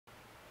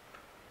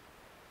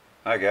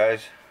Hi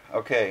guys.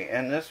 Okay,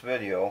 in this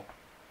video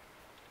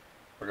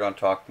we're going to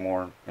talk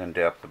more in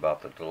depth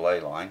about the delay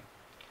line.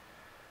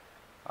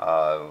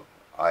 I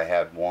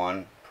had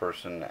one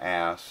person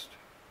asked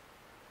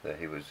that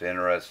he was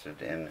interested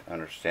in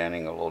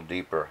understanding a little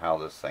deeper how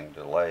this thing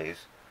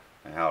delays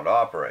and how it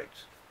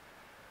operates.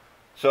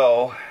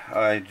 So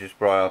I just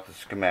brought out the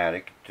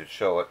schematic to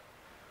show it,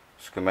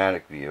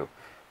 schematic view.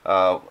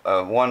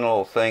 One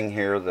little thing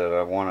here that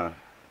I want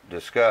to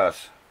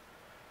discuss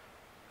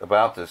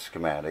about this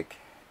schematic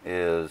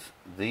is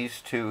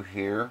these two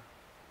here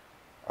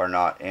are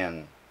not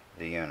in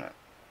the unit.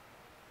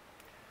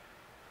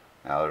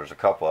 Now there's a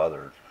couple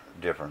other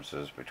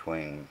differences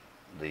between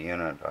the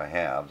unit I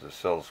have, the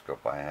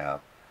oscilloscope I have,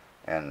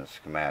 and the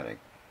schematic,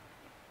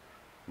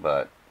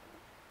 but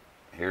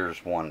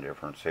here's one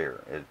difference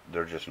here.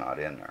 They're just not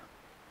in there.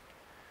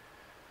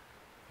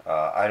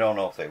 I don't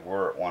know if they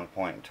were at one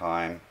point in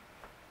time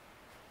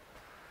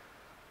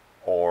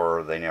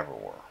or they never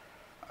were.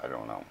 I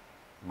don't know.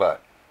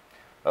 But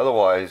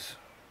otherwise,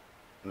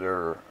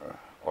 there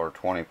are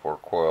 24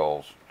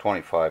 coils,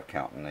 25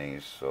 counting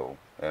these, so,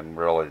 and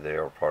really they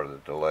are part of the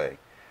delay.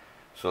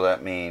 So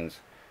that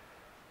means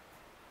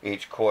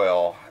each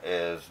coil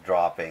is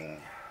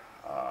dropping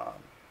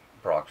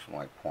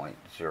approximately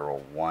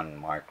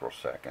 0.01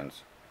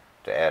 microseconds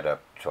to add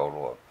up a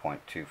total of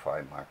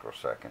 0.25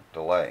 microsecond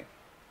delay.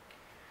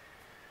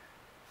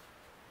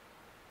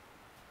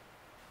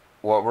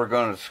 What we're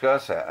going to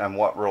discuss and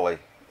what really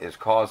is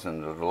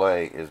causing the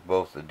delay is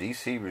both the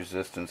DC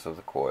resistance of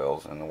the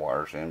coils and the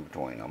wires in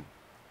between them.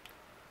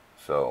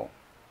 So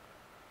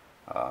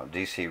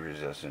DC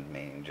resistance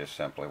meaning just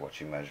simply what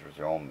you measure with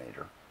your ohm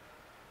meter.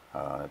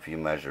 If you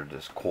measured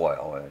this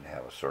coil, it would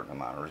have a certain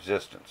amount of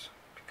resistance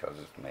because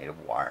it's made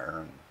of wire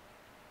and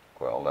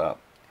coiled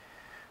up.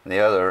 And the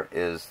other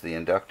is the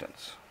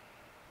inductance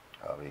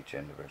of each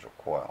individual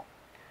coil.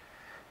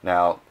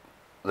 Now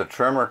the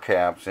trimmer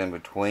caps in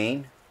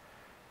between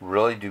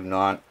really do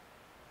not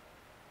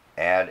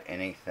add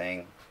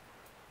anything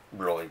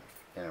really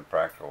in a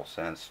practical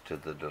sense to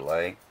the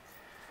delay,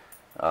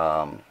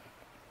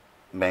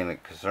 mainly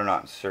because they're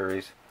not in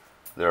series.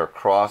 They're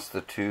across the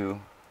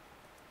two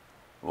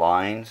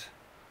lines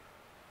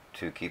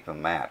to keep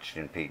them matched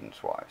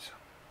impedance wise.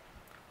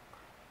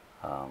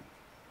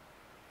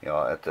 You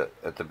know, at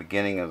the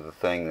beginning of the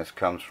thing, this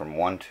comes from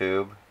one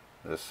tube,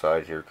 this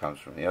side here comes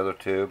from the other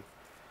tube,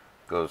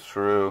 goes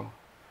through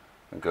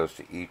and goes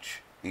to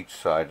each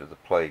side of the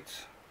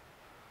plates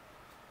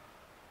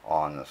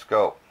on the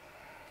scope.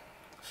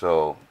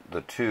 So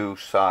the two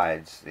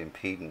sides, the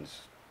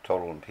impedance,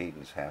 total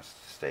impedance has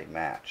to stay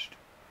matched.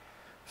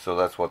 So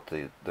that's what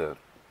the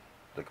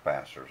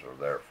capacitors are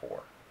there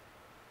for.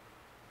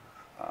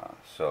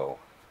 So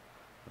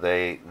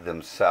they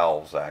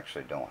themselves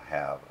actually don't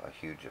have a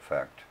huge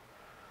effect,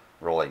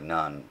 really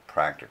none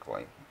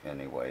practically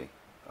anyway,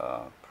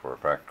 for a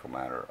practical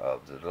matter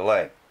of the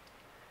delay.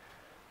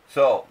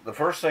 So the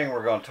first thing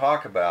we're going to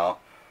talk about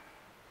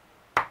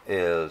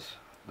is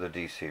the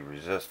DC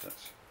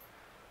resistance,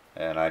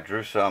 and I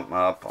drew something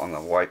up on the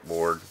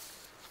whiteboard,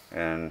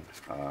 and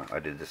I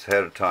did this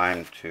ahead of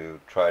time to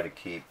try to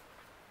keep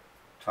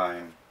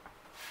time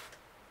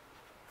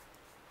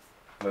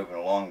moving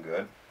along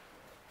good.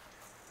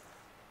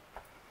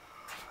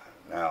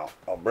 Now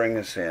I'll bring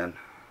this in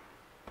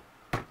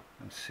and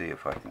see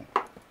if I can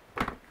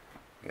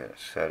get it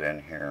set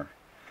in here.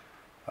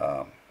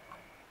 I'll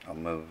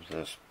move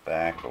this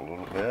back a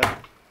little bit.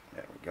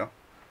 There we go.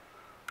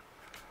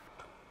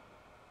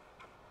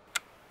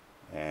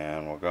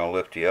 And we're going to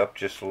lift you up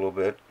just a little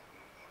bit.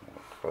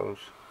 Close.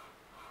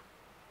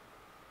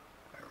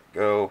 There we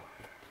go.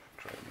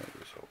 Try to move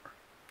this over.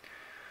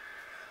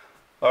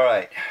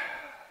 Alright.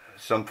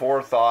 Some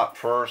forethought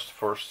first.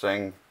 First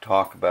thing to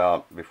talk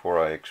about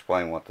before I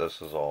explain what this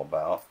is all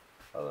about,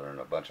 other than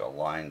a bunch of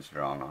lines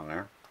drawn on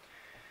there.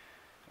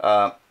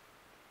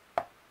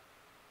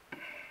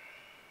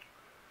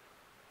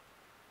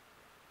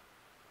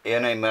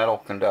 In a metal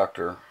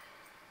conductor,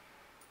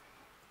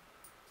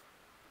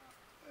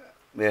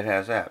 it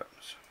has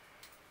atoms,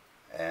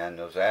 and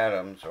those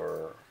atoms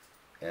are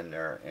in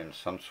there in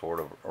some sort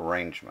of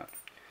arrangement.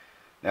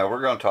 Now we're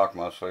going to talk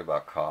mostly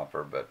about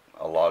copper, but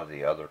a lot of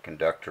the other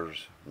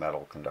conductors,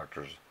 metal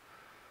conductors,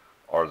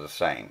 are the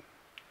same.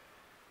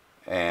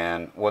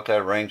 And what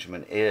that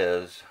arrangement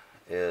is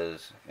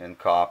in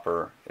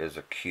copper is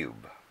a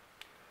cube,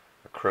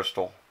 a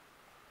crystal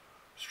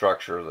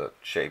structure that's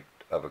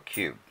shaped of a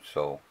cube.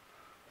 So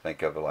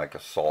think of it like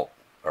a salt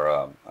or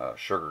a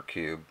sugar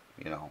cube,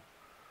 you know.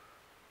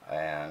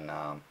 And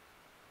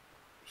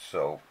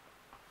so,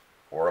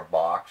 or a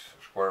box,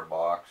 a square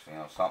box, you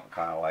know, something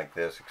kind of like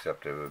this,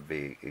 except it would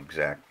be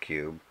exact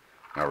cube.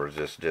 In other words,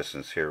 this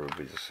distance here would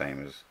be the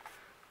same as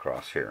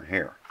across here and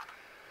here.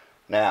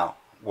 Now,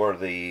 where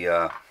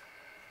the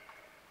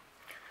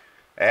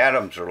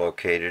atoms are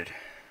located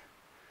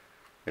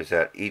is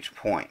at each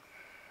point.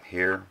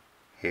 Here,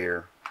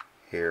 here,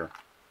 here,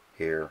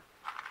 here,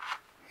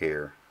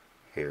 here,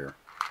 here,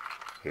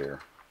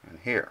 here, and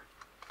here.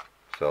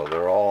 So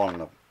they're all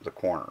in the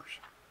corners.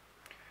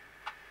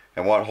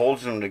 And what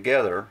holds them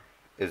together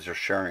is their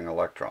sharing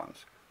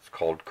electrons. It's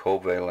called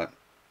covalent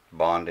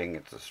bonding.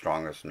 It's the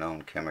strongest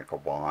known chemical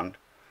bond.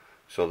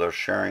 So they're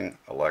sharing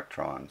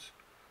electrons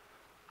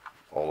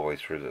all the way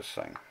through this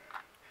thing.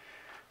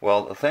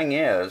 Well, the thing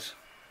is,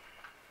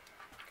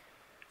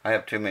 I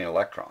have too many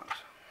electrons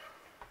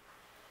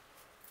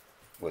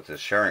with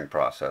this sharing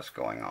process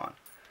going on.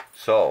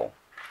 So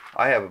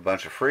I have a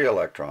bunch of free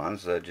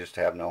electrons that just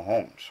have no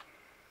homes.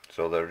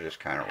 So they're just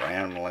kind of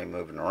randomly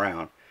moving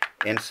around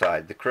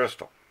inside the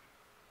crystal.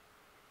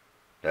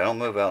 They don't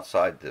move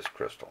outside this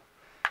crystal.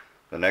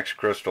 The next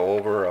crystal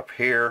over up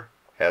here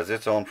has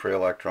its own free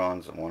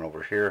electrons, and one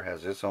over here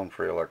has its own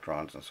free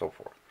electrons, and so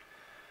forth.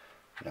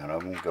 None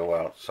of them go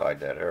outside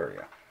that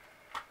area.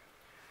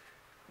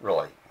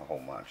 Really, a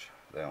whole bunch.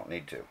 They don't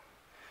need to.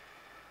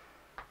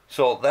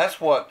 So that's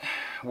what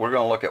we're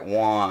going to look at,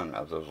 one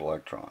of those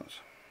electrons.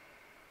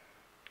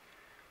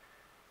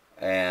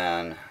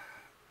 And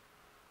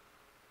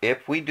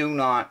if we do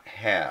not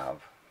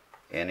have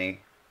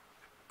any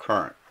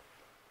current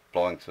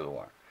flowing through the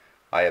wire,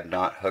 I have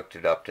not hooked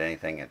it up to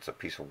anything. It's a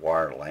piece of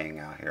wire laying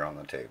out here on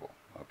the table,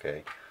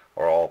 okay?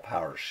 Or all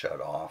power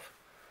shut off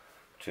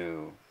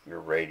to your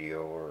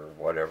radio or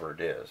whatever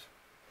it is.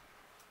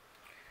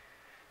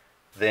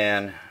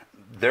 Then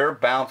they're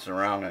bouncing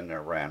around in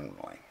there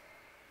randomly.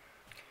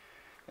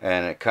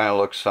 And it kind of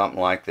looks something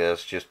like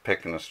this, just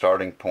picking a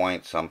starting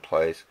point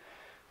someplace,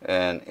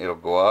 and it'll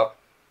go up,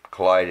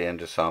 collide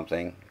into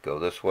something, go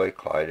this way,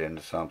 collide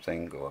into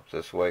something, go up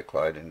this way,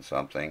 collide into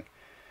something,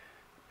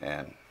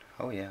 and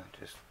oh yeah,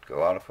 just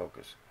go out of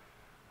focus.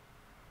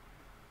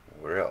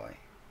 Really.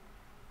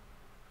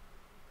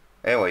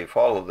 Anyway, you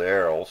follow the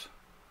arrows.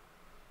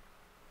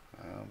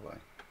 Oh boy.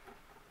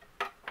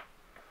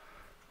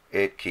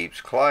 It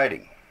keeps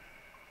colliding.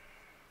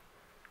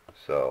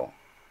 So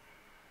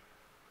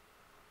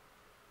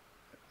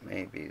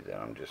maybe that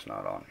I'm just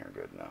not on here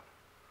good enough.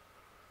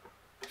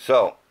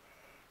 So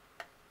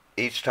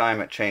each time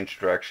it changed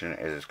direction, it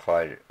has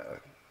collided,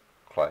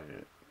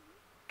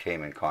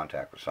 came in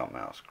contact with something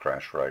else,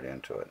 crashed right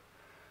into it,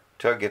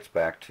 till it gets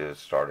back to its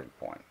starting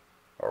point,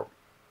 or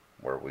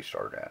where we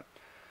started at.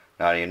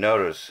 Now you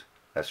notice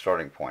that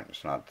starting point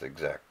is not the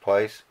exact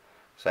place,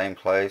 same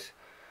place,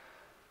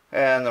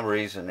 and the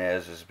reason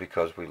is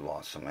because we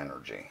lost some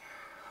energy.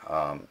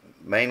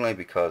 Mainly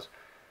because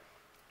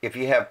if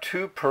you have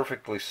two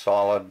perfectly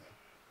solid,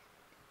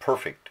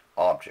 perfect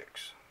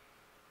objects,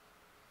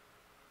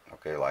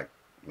 okay, like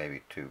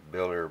maybe two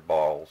billiard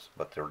balls,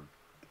 but they're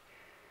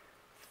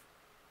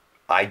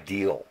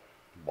ideal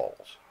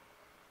balls,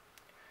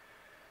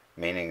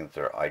 meaning that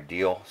they're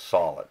ideal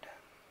solid,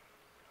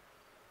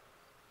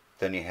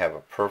 then you have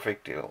a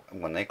perfect,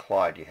 when they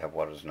collide, you have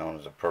what is known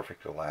as a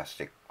perfect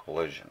elastic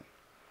collision,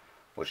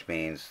 which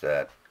means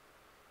that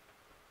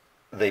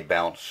they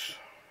bounce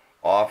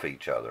off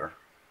each other.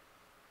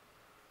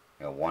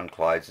 You know, one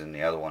collides in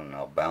the other one and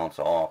they'll bounce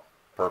off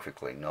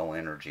perfectly, no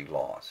energy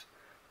loss.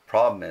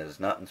 Problem is,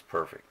 nothing's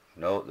perfect.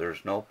 No,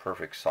 there's no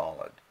perfect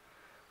solid.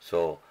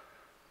 So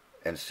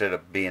instead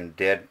of being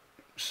dead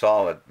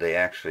solid, they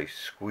actually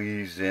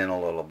squeeze in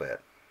a little bit.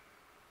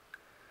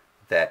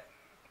 That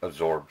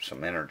absorbs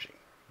some energy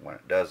when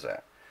it does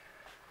that.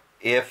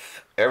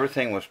 If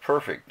everything was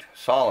perfect,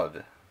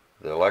 solid,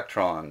 the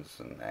electrons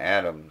and the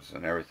atoms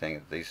and everything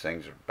that these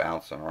things are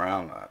bouncing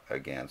around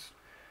against,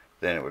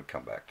 then it would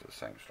come back to the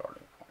same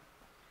starting point.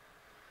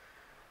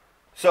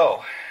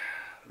 So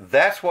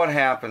that's what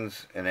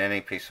happens in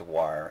any piece of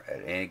wire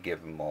at any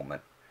given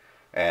moment.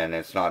 And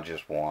it's not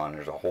just one,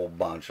 there's a whole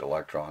bunch of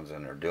electrons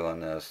in there doing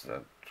this.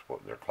 That's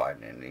what they're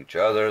colliding into each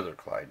other, they're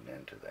colliding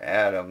into the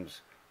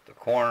atoms, the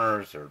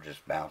corners, they're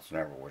just bouncing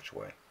every which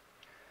way.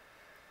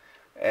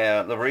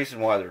 And the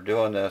reason why they're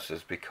doing this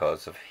is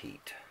because of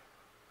heat,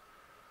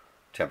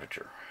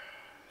 temperature.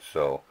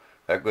 So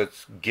that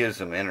gives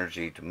them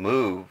energy to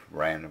move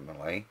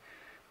randomly,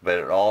 but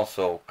it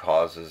also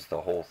causes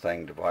the whole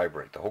thing to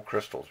vibrate. The whole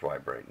crystal's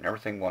vibrating.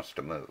 Everything wants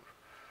to move.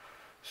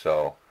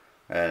 So,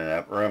 and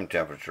at room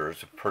temperature,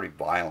 it's a pretty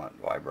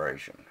violent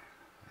vibration.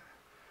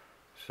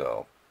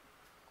 So,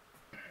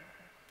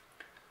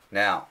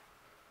 now,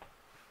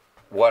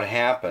 what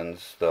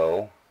happens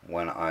though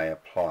when I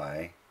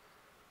apply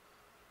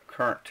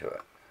current to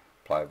it,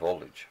 apply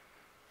voltage,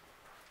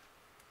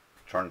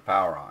 turn the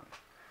power on?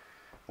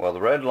 Well,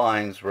 the red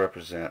lines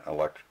represent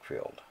electric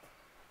field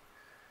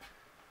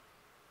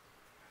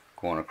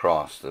going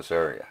across this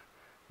area.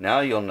 Now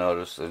you'll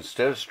notice that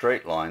instead of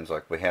straight lines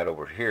like we had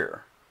over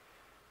here,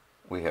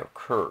 we have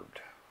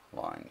curved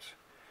lines.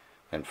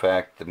 In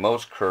fact, the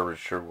most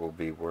curvature will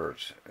be where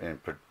it's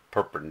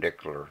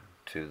perpendicular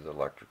to the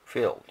electric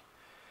field.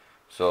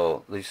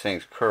 So these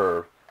things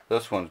curve.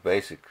 This one's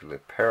basically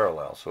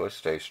parallel, so it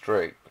stays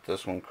straight, but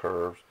this one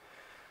curves.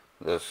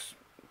 This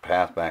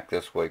path back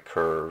this way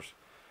curves,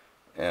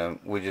 and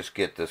we just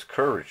get this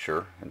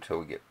curvature until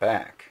we get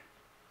back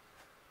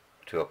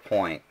to a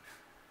point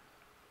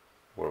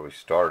where we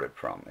started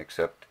from,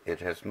 except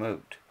it has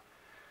moved.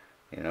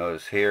 You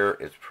notice here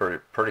it's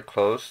pretty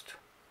close.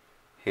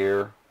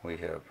 Here we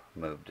have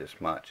moved this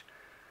much.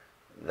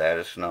 that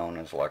is known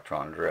as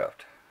electron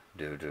drift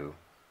due to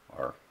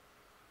our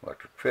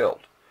electric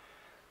field.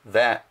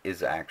 That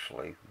is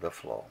actually the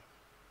flow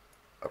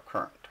of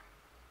current.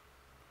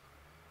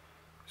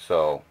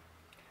 So,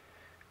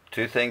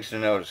 two things to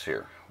notice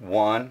here.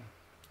 One,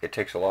 it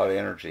takes a lot of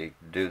energy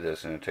to do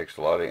this, and it takes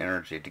a lot of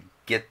energy to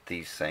get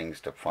these things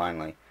to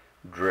finally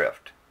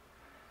drift.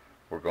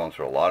 We're going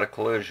through a lot of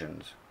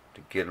collisions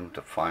to get them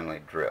to finally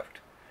drift.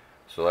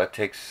 So that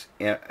takes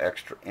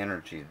extra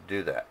energy to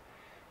do that.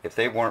 If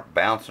they weren't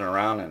bouncing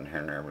around in here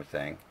and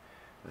everything,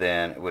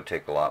 then it would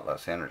take a lot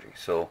less energy.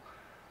 So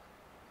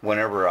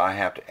whenever I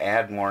have to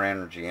add more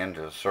energy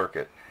into a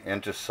circuit,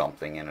 into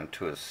something, and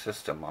into a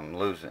system, I'm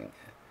losing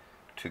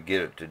to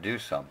get it to do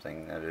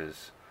something that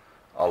is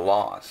a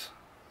loss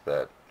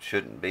that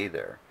shouldn't be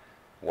there.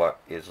 What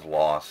is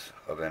loss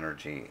of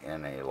energy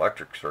in an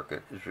electric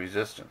circuit is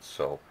resistance.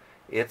 So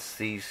it's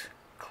these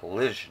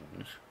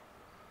collisions,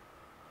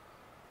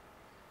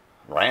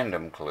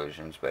 random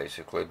collisions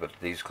basically, but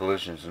these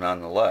collisions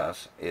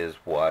nonetheless is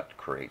what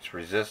creates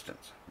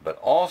resistance. But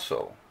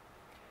also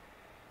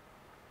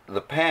the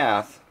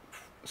path,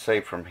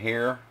 say from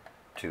here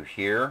to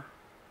here,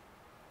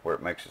 where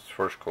it makes its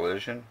first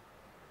collision,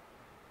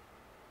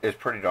 is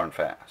pretty darn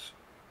fast.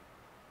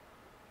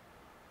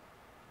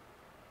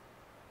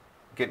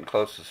 Getting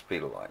close to the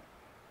speed of light.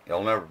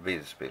 It'll never be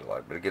the speed of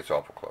light, but it gets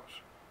awful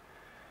close.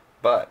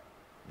 But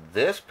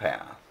this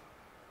path,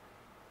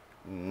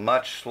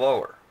 much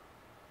slower.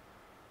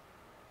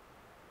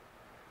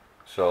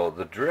 So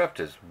the drift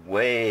is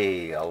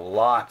way a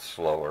lot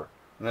slower.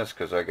 And that's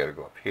because I got to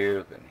go up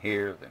here, then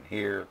here, then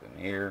here,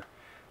 then here,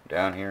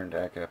 down here and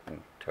back up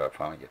until I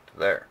finally get to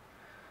there.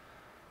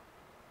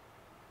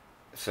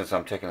 Since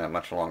I'm taking that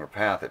much longer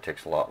path, it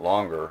takes a lot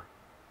longer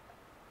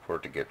for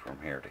it to get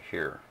from here to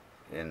here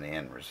in the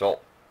end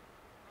result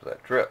for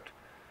that drift.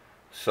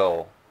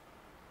 So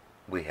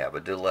we have a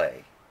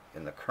delay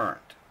in the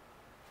current.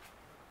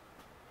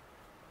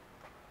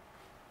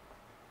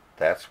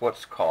 That's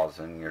what's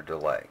causing your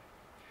delay.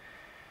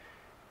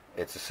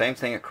 It's the same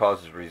thing that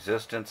causes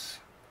resistance,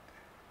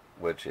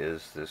 which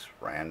is this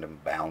random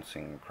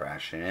bouncing,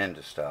 crashing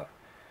into stuff,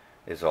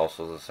 is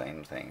also the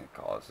same thing that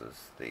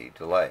causes the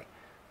delay.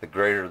 The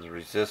greater the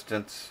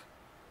resistance,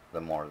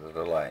 the more the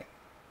delay.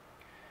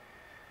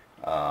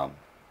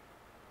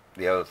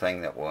 The other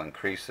thing that will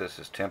increase this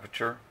is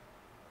temperature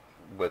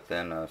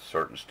within a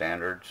certain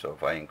standard. So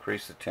if I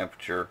increase the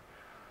temperature,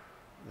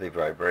 the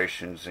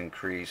vibrations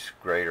increase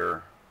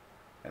greater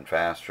and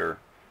faster.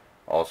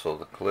 Also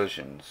the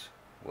collisions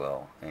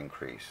will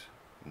increase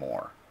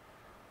more.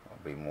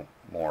 There'll be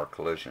more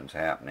collisions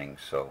happening,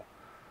 so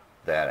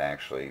that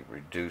actually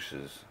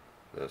reduces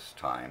this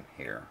time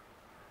here,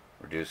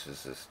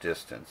 reduces this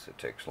distance. It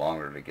takes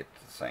longer to get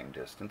to the same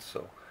distance,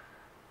 so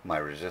my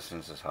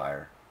resistance is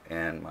higher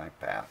and my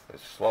path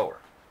is slower.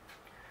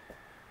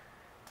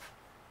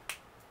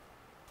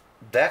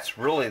 That's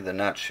really the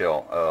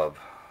nutshell of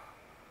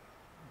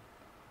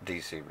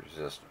DC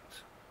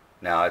resistance.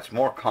 Now it's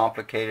more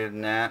complicated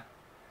than that.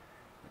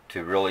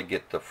 To really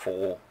get the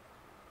full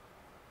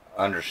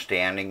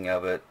understanding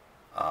of it,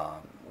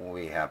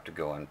 we have to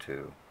go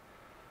into,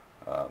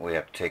 we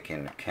have to take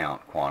into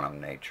account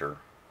quantum nature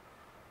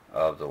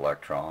of the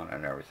electron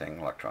and everything.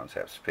 Electrons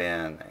have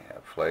spin, they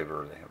have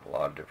flavor, they have a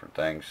lot of different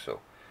things,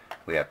 so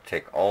we have to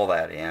take all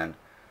that in.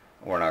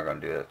 We're not going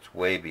to do it. It's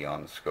way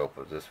beyond the scope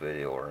of this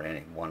video or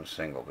any one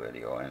single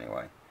video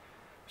anyway.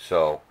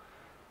 So,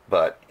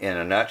 but in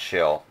a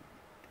nutshell,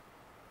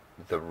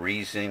 the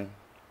reason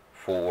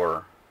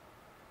for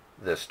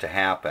this to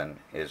happen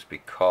is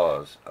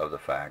because of the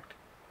fact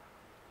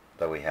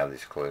that we have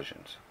these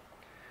collisions.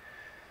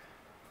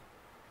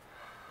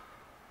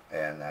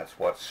 And that's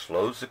what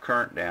slows the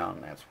current down,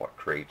 that's what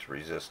creates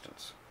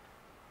resistance.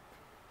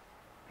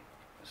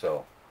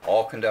 So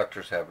all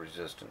conductors have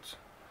resistance.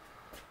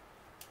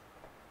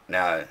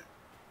 Now,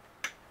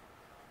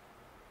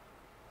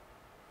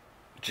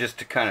 just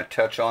to kind of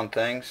touch on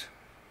things,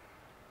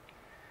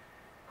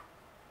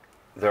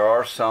 there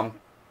are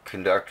some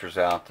conductors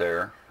out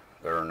there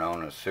that are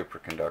known as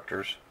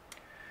superconductors.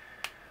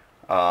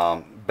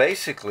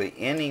 Basically,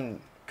 any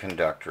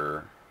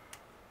conductor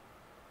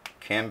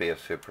can be a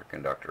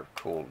superconductor if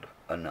cooled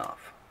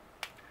enough.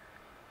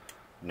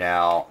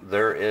 Now,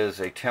 there is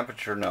a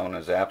temperature known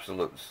as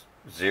absolute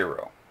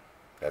zero.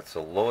 That's the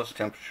lowest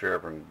temperature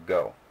ever can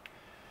go.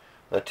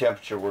 The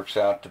temperature works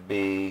out to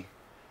be,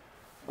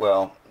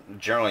 well,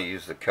 generally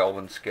use the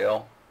Kelvin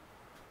scale.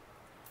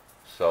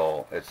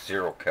 So it's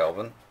 0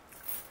 Kelvin.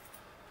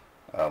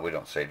 We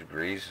don't say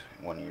degrees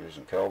when you're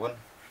using Kelvin.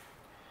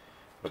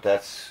 But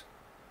that's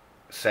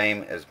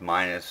same as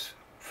minus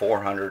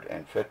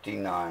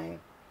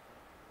 459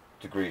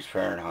 degrees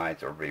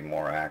Fahrenheit, or be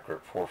more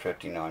accurate,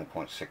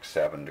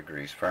 459.67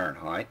 degrees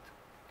Fahrenheit,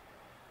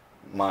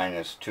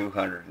 minus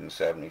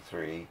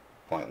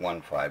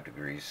 273.15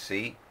 degrees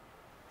C.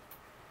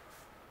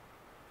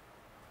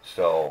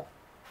 So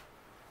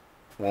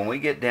when we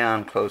get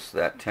down close to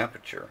that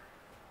temperature,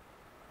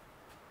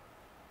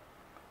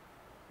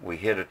 we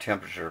hit a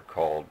temperature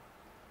called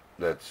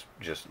that's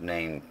just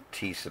named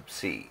T sub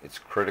C. It's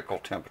critical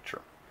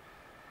temperature.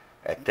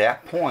 At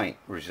that point,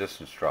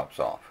 resistance drops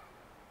off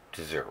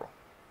to 0.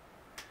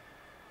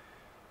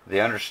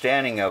 The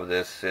understanding of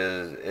this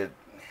is,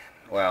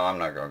 well, I'm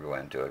not going to go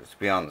into it. It's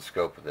beyond the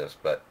scope of this,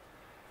 but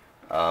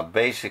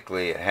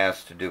basically it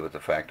has to do with the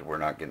fact that we're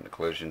not getting the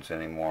collisions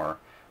anymore.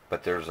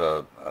 But there's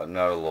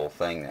another little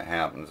thing that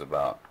happens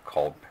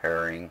called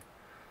pairing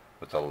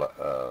with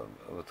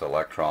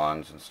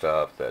electrons and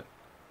stuff, that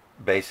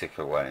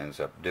basically what it ends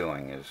up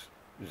doing is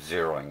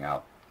zeroing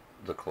out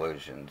the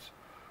collisions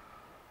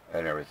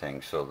and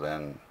everything. So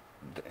then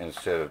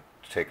instead of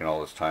taking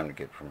all this time to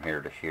get from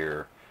here to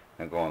here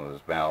and going to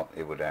this mouth,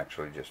 it would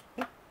actually just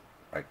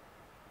right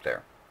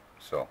there.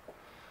 So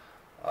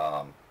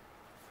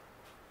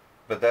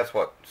but that's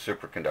what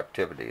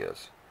superconductivity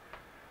is.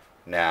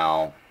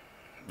 Now,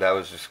 that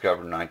was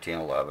discovered in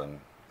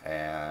 1911,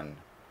 and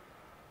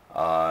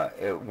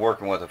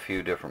working with a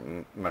few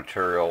different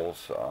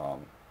materials,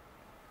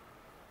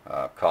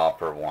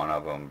 copper, one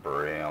of them,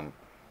 beryllium,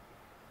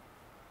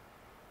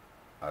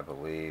 I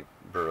believe,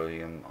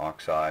 beryllium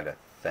oxide, I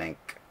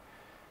think,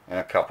 and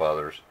a couple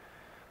others.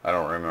 I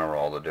don't remember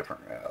all the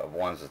different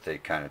ones that they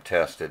kind of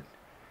tested.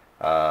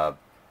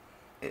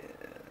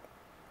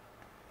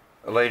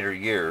 Later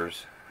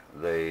years,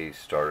 they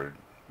started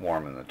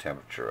warming the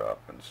temperature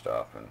up and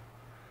stuff and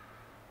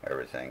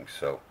everything.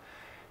 So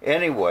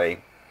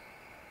anyway,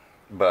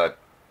 but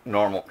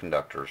normal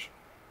conductors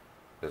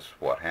is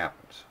what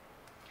happens.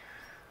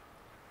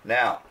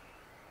 Now,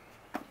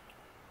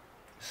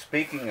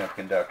 speaking of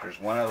conductors,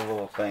 one other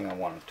little thing I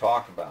want to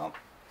talk about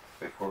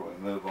before we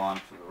move on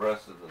to the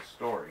rest of the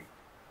story,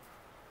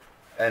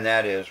 and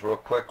that is, real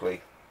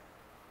quickly,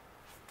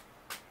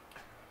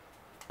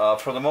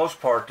 for the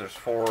most part, there's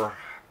 4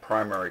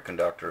 primary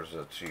conductors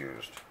that's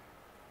used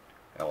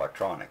in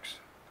electronics.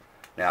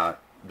 Now,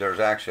 there's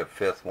actually a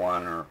 5th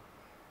one, or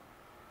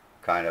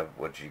kind of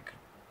what you could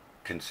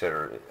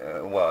consider,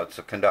 well, it's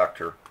a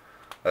conductor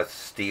that's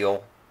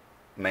steel,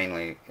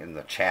 mainly in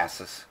the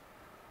chassis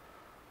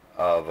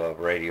of a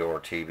radio or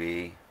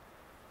TV.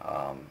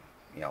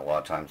 You know, a lot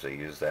of times they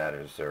use that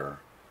as their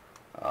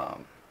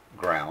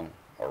ground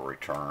or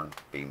return,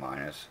 B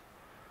minus,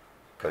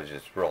 because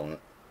it's real.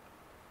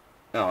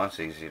 No, it's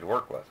easy to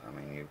work with. I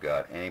mean, you've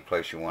got any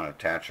place you want to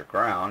attach a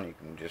ground, you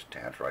can just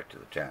attach right to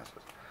the chassis.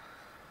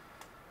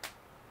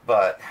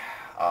 But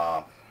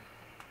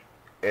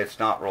it's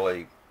not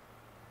really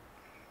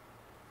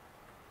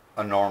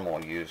a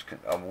normal use.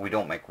 We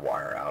don't make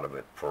wire out of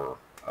it for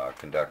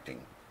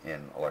conducting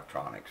in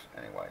electronics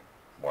anyway.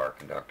 Wire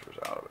conductors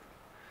out of it.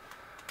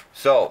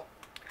 So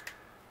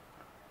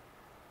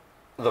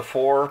the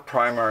 4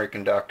 primary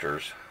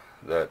conductors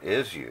that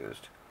is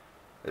used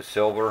is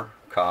silver,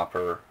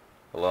 copper,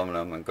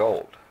 aluminum, and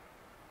gold.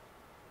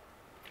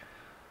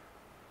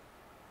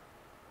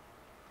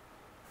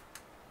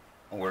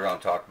 We're going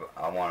to talk about,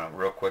 I want to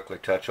real quickly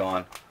touch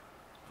on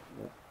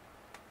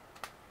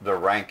the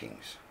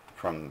rankings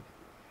from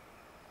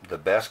the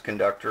best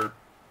conductor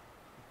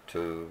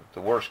to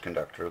the worst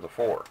conductor of the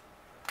 4.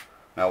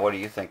 Now, what do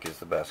you think is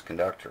the best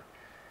conductor?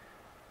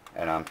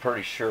 And I'm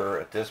pretty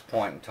sure at this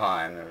point in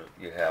time,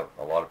 you have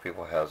a lot of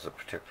people has a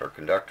particular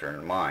conductor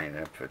in mind.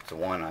 And if it's the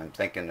one I'm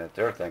thinking that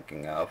they're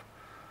thinking of,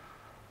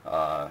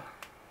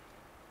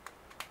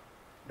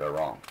 they're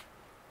wrong.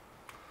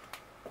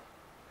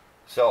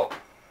 So,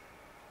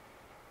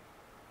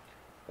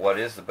 what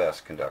is the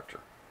best conductor?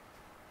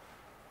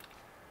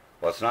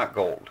 Well, it's not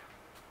gold.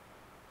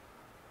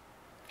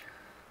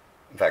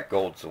 In fact,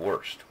 gold's the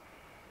worst.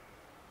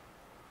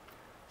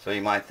 So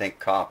you might think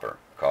copper.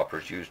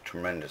 Copper's used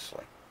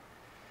tremendously.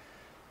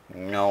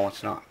 No,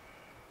 it's not.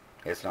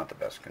 It's not the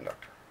best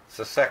conductor. It's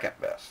the second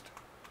best.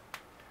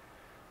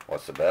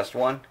 What's the best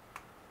one?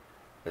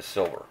 It's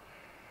silver.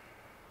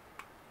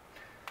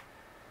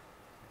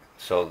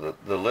 So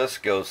the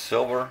list goes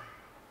silver,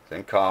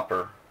 then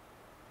copper,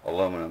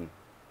 aluminum,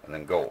 and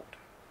then gold.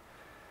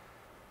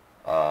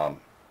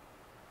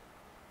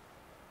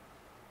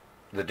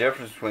 The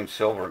difference between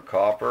silver and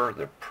copper,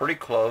 they're pretty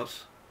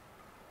close.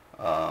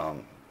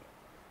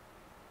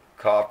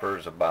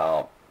 Copper's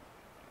about,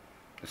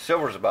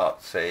 silver's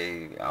about,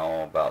 say,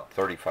 about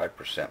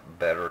 35%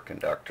 better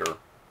conductor,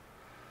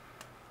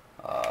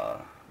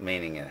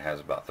 meaning it has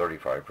about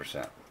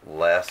 35%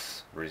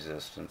 less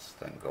resistance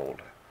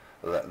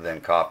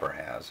than copper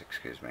has,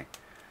 excuse me,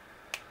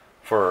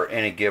 for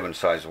any given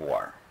size of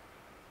wire.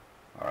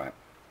 All right.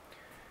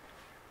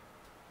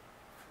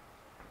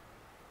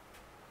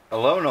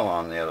 Aluminum,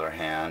 on the other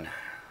hand,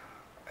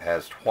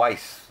 has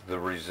twice the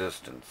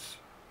resistance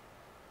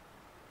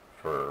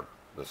for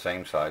the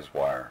same size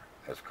wire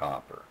as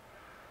copper.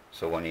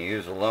 So when you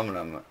use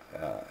aluminum,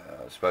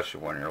 especially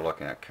when you're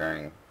looking at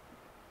carrying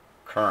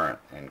current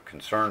and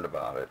concerned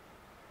about it,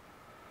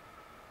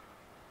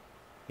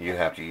 you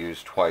have to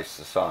use twice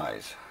the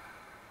size,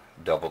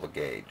 double the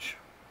gauge,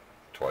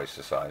 twice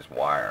the size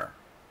wire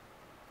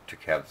to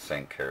have the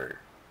same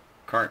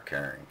current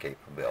carrying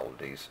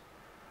capabilities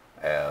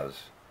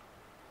as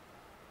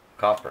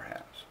copper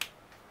has.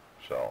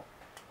 So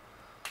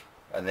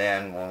And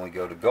then when we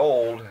go to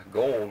gold,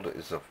 gold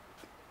is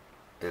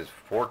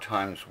 4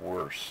 times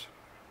worse,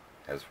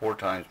 has 4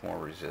 times more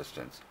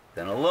resistance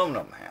than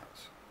aluminum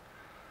has.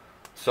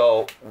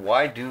 So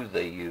why do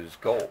they use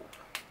gold?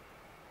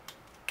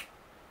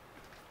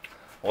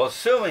 Well,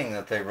 assuming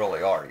that they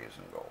really are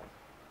using gold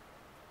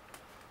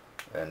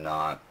and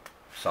not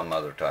some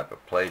other type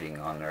of plating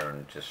on there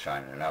and just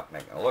shining it up,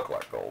 making it look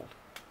like gold,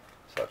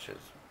 such as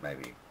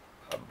maybe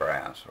a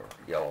brass or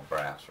yellow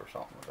brass or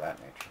something of that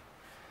nature.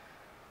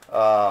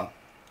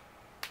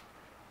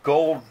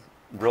 Gold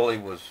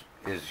really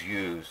is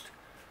used,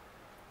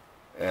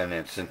 and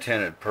its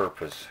intended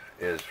purpose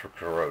is for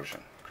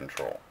corrosion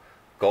control.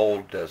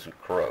 Gold doesn't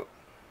corrode.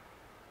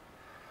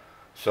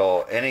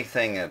 So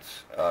anything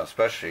that's,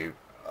 especially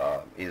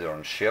either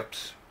on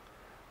ships,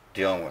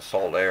 dealing with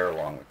salt air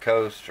along the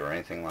coast or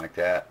anything like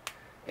that,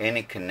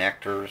 any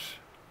connectors,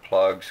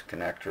 plugs,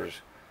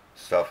 connectors,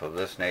 stuff of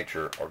this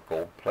nature are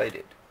gold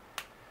plated.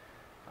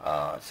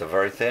 It's a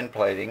very thin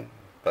plating,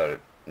 but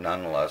it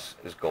nonetheless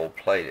is gold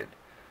plated.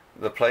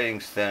 The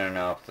plating's thin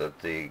enough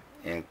that the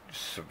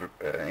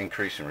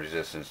increase in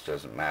resistance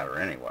doesn't matter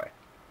anyway.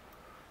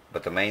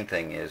 But the main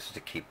thing is to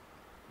keep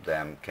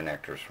them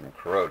connectors from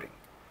corroding.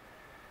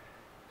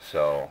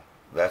 So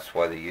that's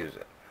why they use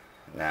it.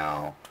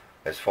 Now,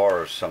 as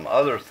far as some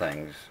other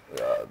things,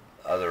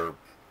 other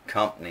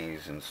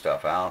companies and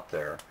stuff out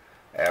there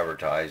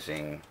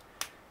advertising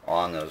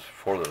on those,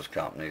 for those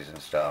companies and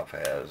stuff,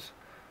 has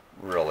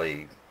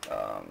really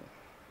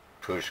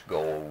pushed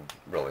gold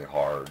really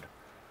hard.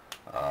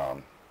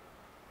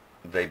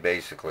 They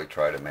basically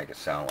try to make it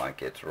sound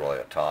like it's really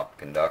a top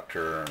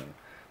conductor and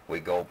we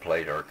gold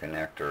plate our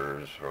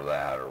connectors or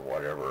that or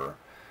whatever.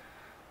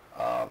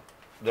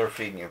 They're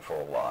feeding you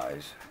full of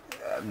lies.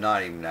 I'm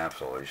not even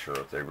absolutely sure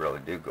if they really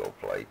do gold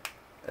plate.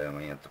 I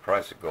mean, at the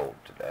price of gold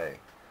today.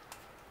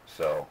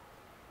 So,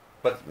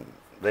 but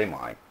they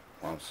might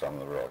on some of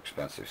the real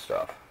expensive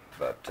stuff.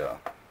 But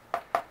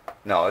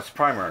no, its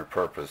primary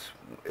purpose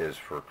is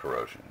for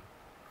corrosion.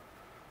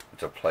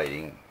 It's a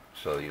plating,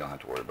 so you don't have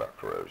to worry about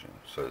corrosion.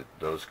 So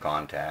those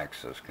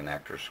contacts, those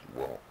connectors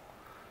will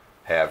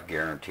have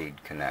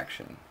guaranteed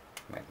connection,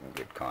 making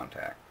good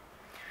contact.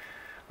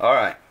 All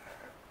right.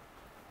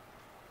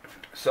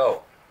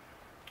 So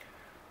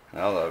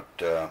now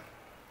that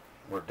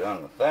we're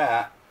done with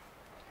that,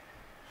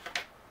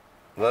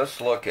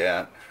 let's look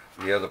at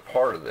the other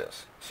part of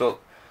this. So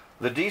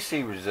the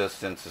DC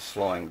resistance is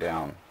slowing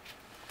down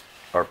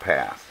our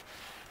path,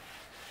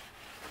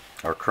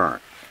 our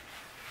current.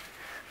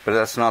 But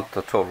that's not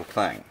the total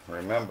thing.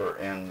 Remember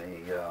in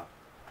the,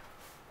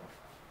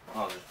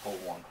 I'll just pull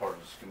one part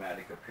of the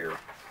schematic up here,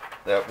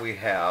 that we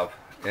have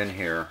in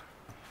here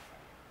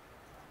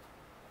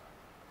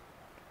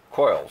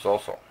coils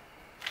also.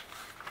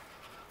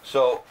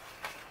 So,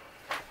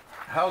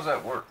 how does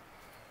that work?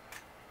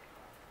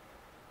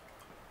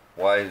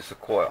 Why is the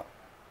coil?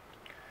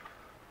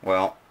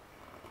 Well,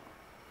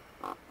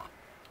 I'm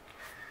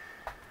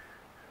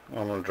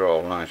going to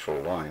draw a nice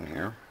little line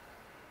here.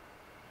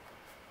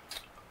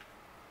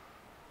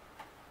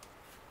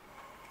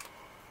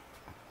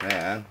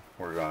 And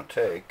we're going to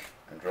take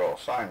and draw a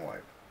sine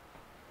wave.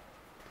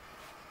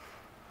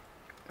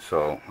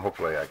 So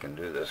hopefully I can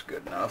do this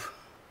good enough.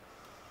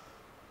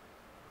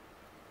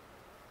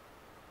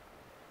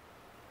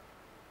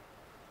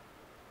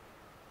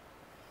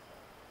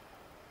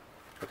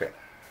 Okay.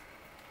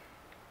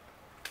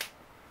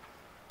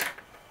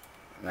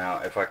 Now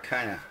if I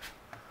kind of,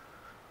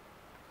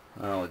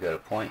 well, we got a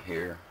point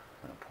here,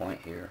 and a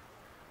point here,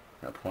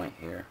 and a point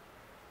here,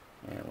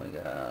 and we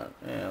got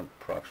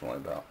approximately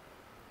about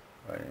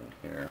right in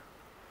here,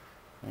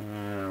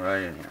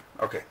 right in here.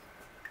 Okay.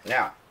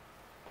 Now,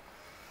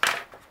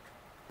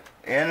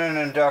 in an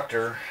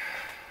inductor,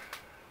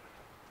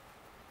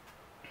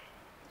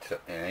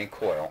 in a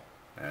coil,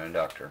 an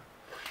inductor,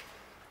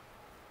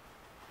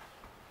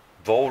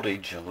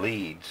 voltage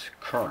leads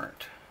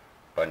current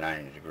by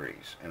 90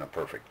 degrees in a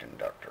perfect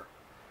inductor.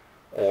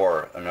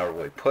 Or another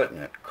way of putting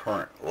it,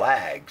 current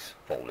lags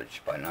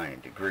voltage by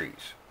 90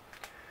 degrees.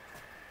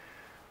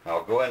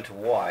 I'll go into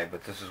why,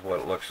 but this is what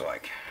it looks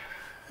like.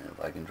 If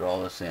I can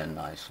draw this in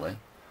nicely.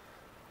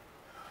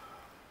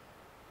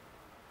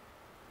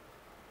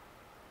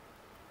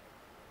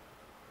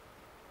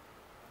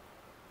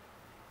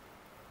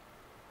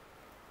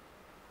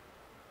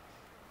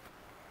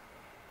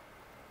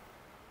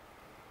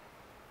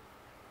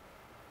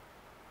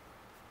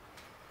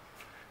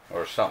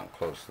 Or something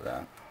close to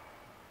that.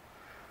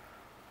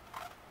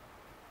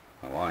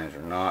 The lines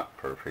are not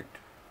perfect.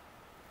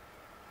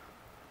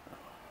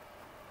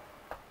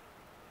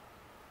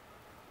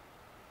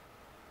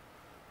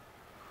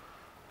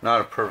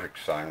 Not a perfect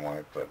sine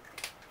wave, but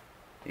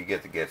you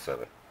get the gist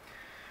of it.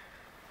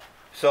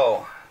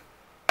 So,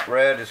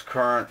 red is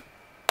current,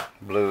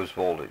 blue is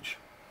voltage.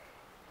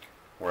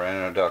 We're in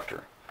an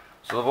inductor.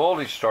 So the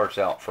voltage starts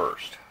out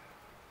first.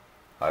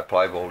 I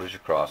apply voltage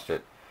across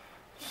it.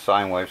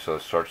 Sine wave, so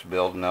it starts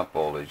building up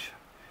voltage.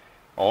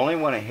 Only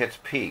when it hits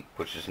peak,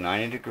 which is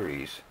 90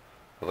 degrees,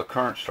 will the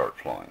current start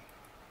flowing.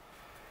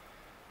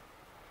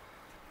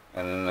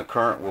 and then the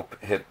current will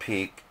hit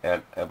peak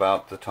at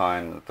about the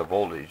time that the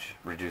voltage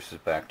reduces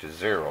back to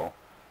zero,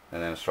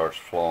 and then starts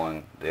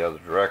flowing the other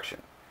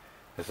direction.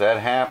 As that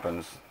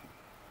happens,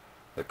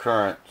 the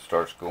current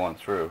starts going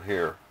through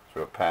here,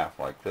 through a path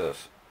like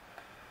this,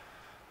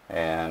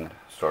 and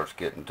starts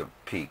getting to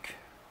peak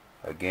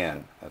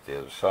again at the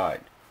other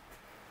side.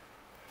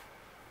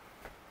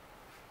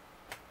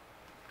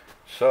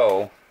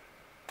 So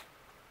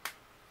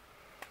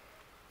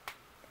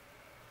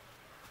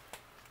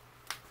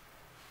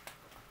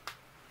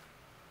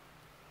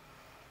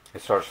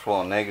it starts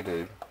flowing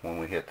negative when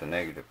we hit the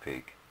negative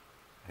peak.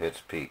 It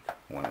hits peak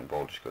when the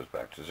voltage goes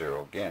back to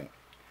zero again.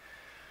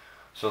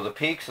 So the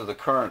peaks of the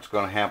current is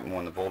going to happen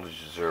when the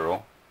voltage is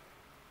zero.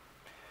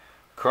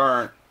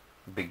 Current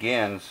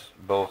begins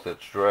both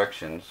its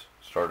directions,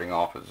 starting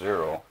off at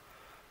zero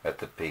at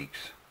the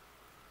peaks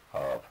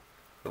of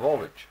the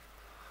voltage.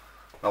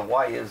 Now,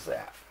 why is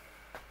that?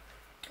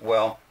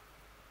 Well,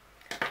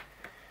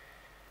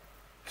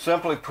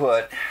 simply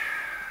put,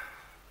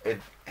 it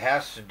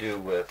has to do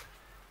with,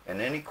 in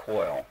any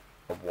coil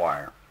of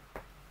wire,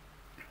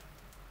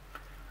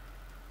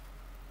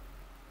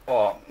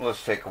 well,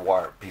 let's take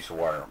a piece of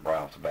wire right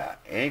off the bat.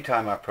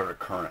 Anytime I put a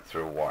current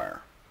through a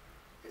wire,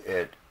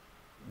 it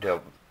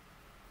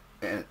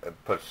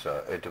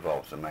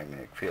develops a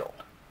magnetic field.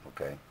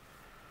 Okay.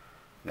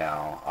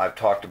 Now, I've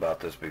talked about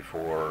this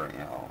before,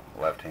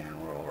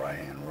 left-hand rule,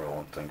 right-hand rule,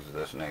 and things of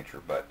this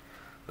nature, but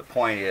the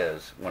point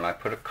is, when I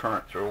put a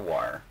current through a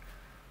wire,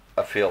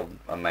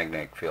 a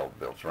magnetic field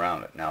builds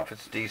around it. Now, if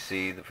it's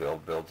DC, the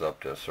field builds up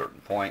to a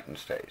certain point and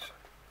stays.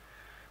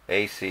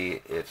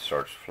 AC,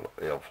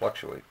 it'll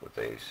fluctuate with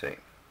the AC.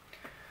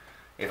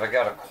 If I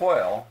got a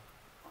coil,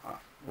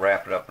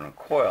 wrap it up in a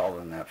coil,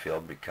 then that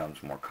field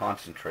becomes more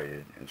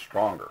concentrated and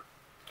stronger.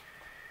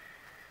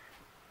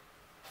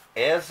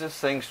 As this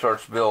thing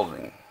starts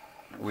building,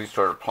 we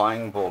start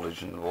applying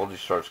voltage, and the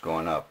voltage starts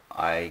going up.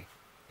 I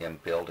am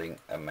building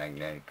a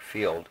magnetic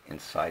field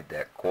inside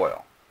that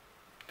coil.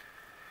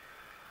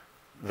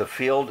 The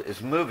field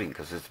is moving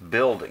because it's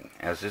building.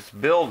 As it's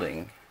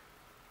building,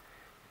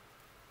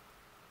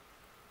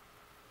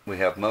 we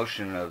have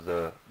motion of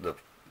the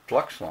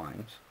flux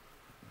lines,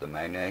 the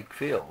magnetic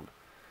field.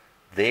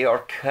 They are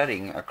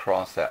cutting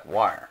across that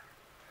wire.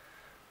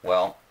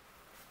 Well,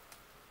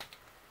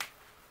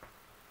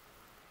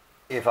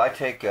 if I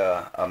take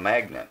a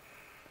magnet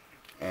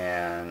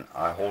and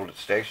I hold it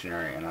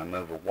stationary and I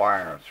move a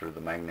wire through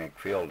the magnetic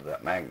field of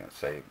that magnet,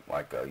 say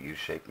like a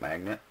U-shaped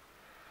magnet,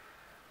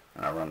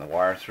 and I run the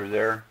wire through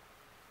there,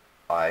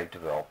 I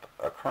develop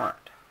a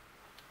current.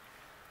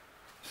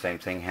 Same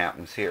thing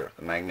happens here.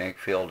 The magnetic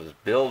field is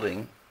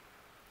building,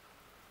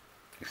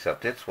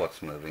 except it's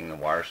what's moving. The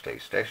wire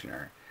stays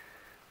stationary.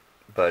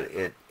 But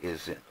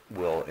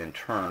will in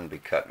turn be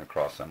cutting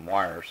across some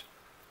wires,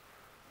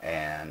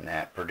 and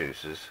that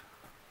produces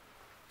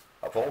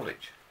a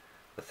voltage.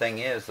 The thing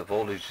is, the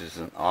voltage is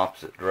in the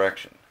opposite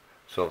direction.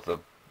 So if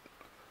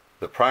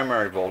the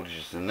primary voltage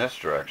is in this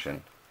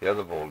direction, the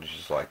other voltage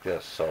is like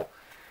this. So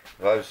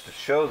if I was to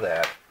show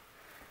that,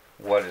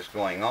 what is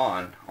going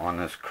on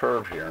this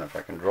curve here, and if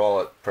I can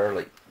draw it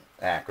fairly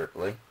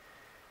accurately,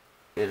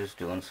 it is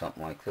doing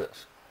something like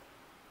this.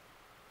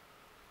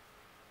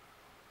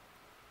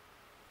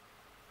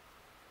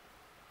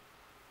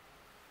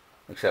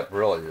 Except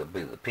really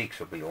the peaks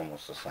will be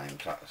almost the same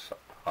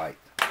height.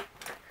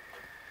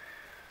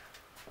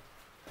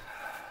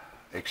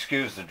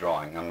 Excuse the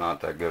drawing, I'm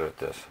not that good at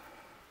this,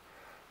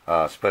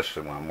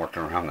 especially when I'm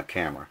working around the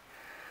camera.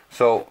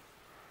 So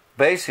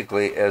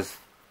basically, as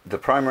the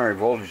primary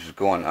voltage is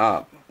going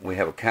up, we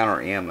have a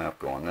counter EMF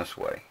going this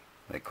way.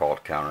 They call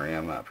it counter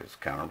EMF. It's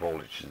counter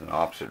voltage in the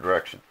opposite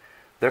direction.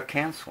 They're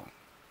canceling.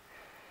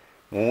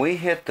 When we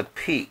hit the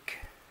peak,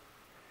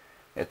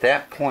 at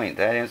that point,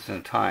 that instant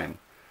in time,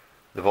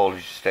 the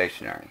voltage is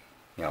stationary.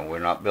 We're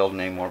not building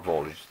any more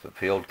voltage. The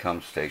field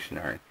comes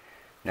stationary.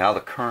 Now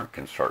the current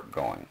can start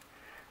going.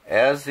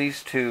 As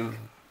this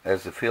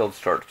voltage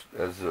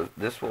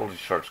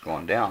starts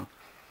going down,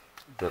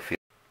 the field.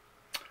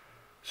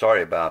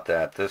 Sorry about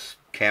that. This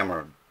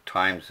camera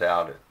times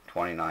out at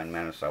 29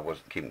 minutes. I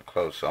wasn't keeping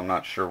close, so I'm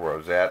not sure where I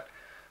was at.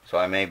 So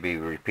I may be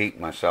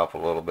repeating myself a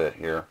little bit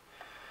here.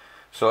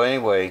 So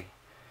anyway,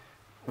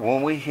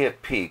 when we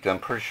hit peak, I'm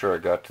pretty sure I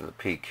got to the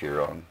peak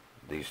here on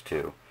these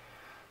two.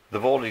 The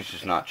voltage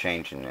is not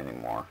changing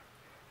anymore,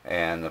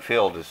 and the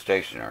field is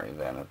stationary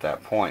then at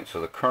that point,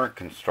 so the current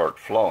can start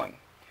flowing.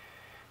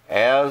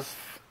 As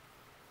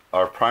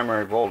our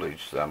primary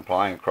voltage that I'm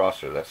applying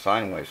across there, that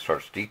sine wave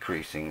starts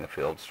decreasing, the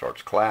field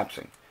starts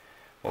collapsing.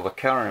 Well, the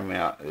counter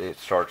EMF, it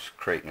starts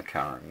creating a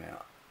counter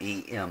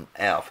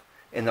EMF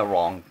in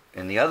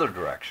the other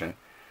direction,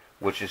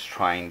 which is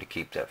trying to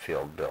keep that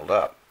field built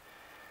up.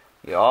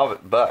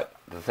 But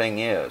the thing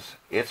is,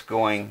 it's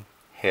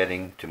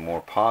heading to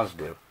more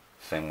positive,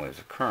 same way as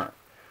the current.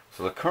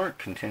 So the current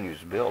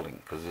continues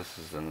building because this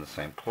is in the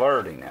same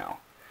polarity now,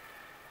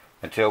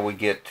 until we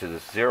get to the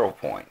 0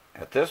 point.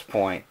 At this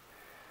point,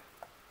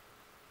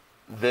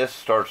 this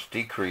starts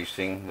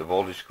decreasing, the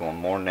voltage going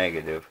more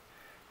negative,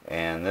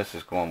 and this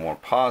is going more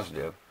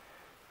positive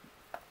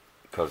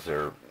because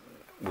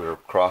we're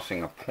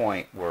crossing a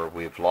point where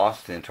we've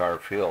lost the entire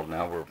field.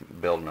 Now we're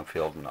building a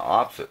field in the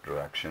opposite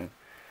direction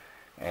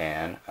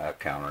and a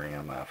counter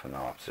EMF in the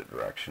opposite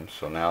direction.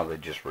 So now they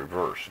just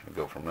reverse and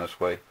go from this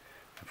way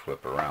and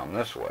flip around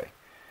this way.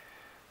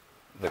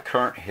 The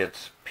current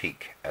hits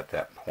peak at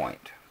that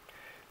point.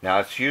 Now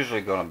it's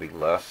usually going to be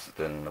less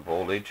than the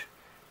voltage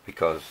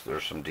because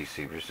there's some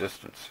DC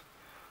resistance.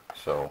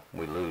 So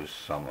we lose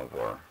some of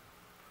our,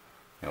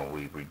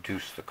 we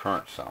reduce the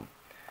current some.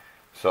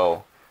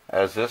 So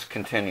as this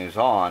continues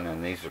on,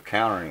 and these are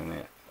countering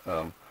it,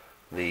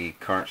 the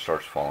current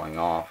starts falling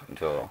off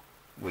until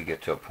we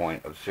get to a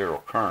point of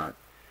zero current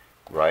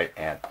right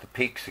at the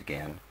peaks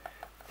again.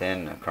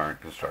 Then the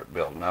current can start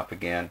building up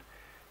again.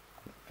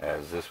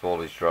 As this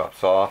voltage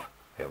drops off,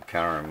 we have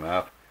counter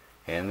EMF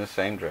in the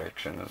same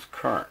direction as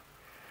current.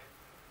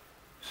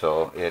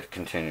 So it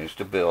continues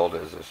to build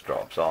as this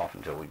drops off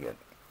until we get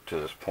to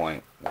this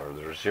point where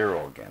there's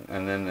zero again.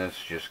 And then this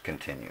just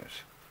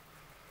continues.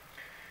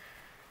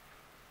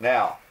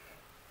 Now,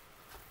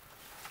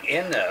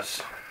 in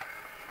this,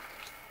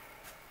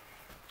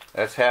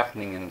 that's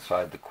happening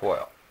inside the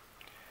coil.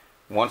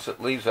 Once it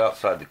leaves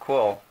outside the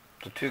coil,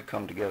 the two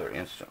come together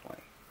instantly,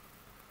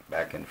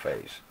 back in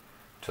phase,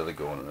 till they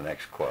go into the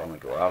next coil and they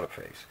go out of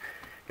phase.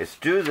 It's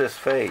due to this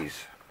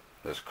phase,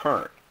 this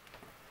current,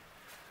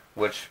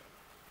 which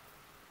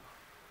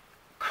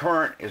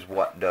current is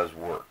what does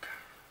work.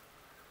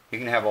 You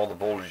can have all the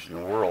voltage in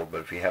the world,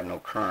 but if you have no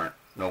current,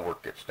 no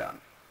work gets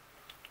done.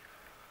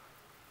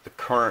 The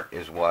current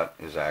is what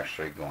is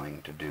actually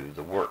going to do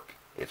the work.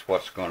 It's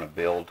what's going to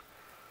build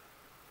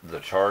the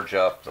charge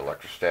up, the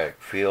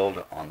electrostatic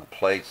field on the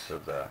plates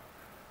of the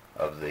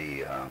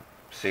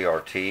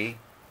CRT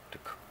to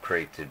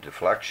create the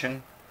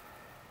deflection.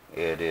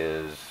 It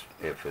is,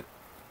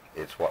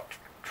 it's what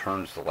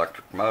turns the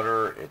electric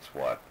motor. It's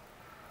what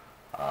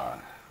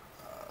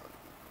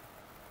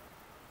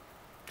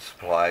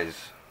supplies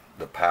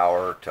the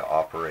power to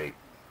operate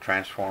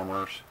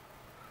transformers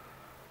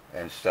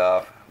and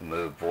stuff,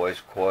 move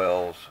voice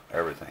coils,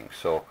 everything.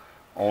 So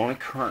only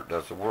current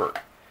does the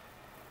work.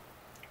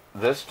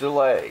 This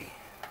delay,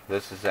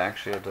 this is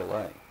actually a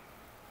delay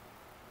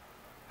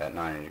at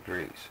 90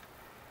 degrees.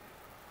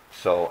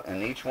 So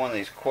in each one of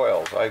these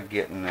coils, I'm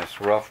getting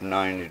this rough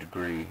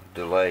 90-degree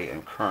delay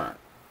in current.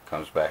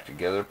 Comes back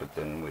together, but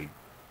then we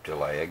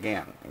delay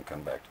again, and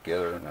come back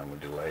together, and then we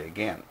delay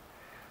again.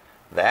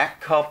 That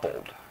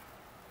coupled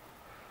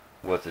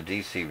with the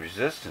DC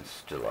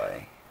resistance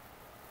delay,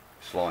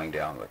 slowing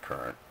down the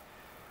current,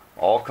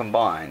 all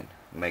combined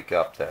makes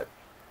up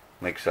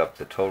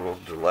the total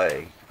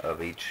delay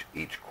of each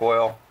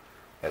coil,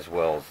 as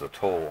well as the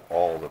total,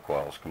 all the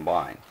coils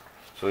combined.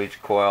 So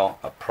each coil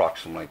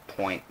approximately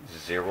 0.01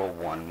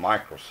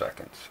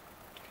 microseconds.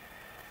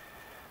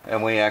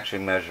 And we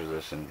actually measure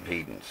this in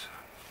impedance.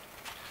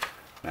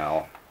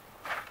 Now,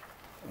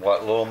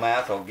 what little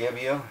math I'll give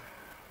you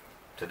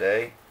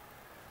today,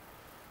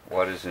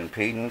 what is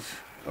impedance,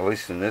 at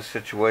least in this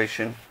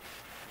situation.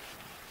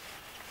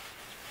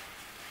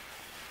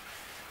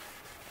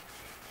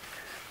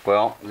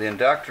 Well, the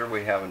inductor,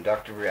 we have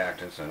inductive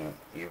reactance, and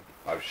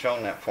I've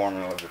shown that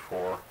formula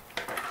before,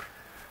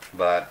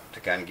 but to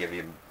kind of give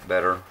you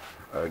better,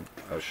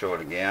 I'll show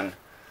it again.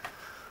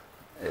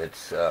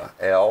 It's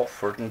L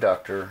for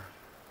inductor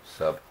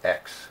sub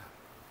X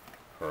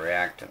for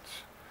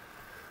reactance,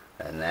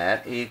 and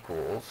that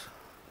equals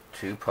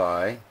 2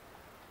 pi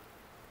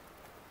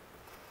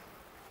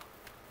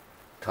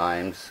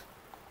times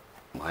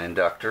my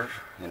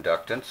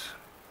inductance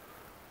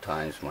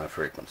times my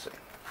frequency.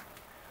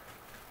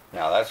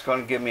 Now that's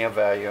going to give me a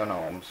value in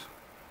ohms,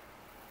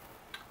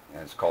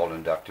 and it's called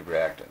inductive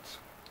reactance.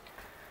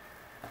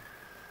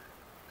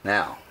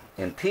 Now,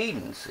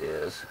 impedance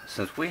is,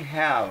 since we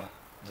have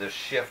this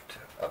shift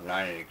of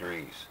 90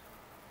 degrees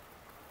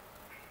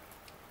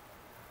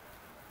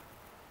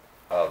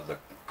of the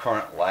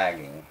current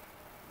lagging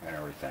and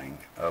everything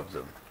of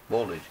the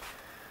voltage,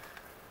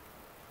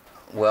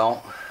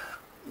 well,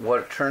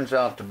 what it turns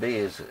out to be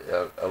is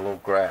a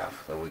little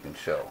graph that we can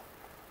show.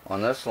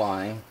 On this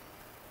line,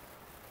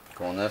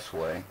 going this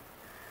way,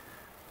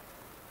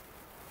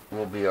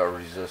 will be our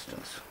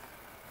resistance,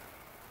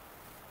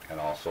 and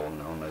also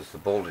known as the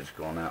voltage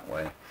going that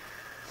way,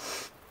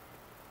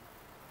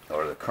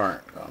 or the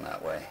current going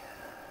that way.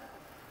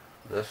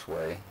 This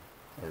way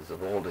is the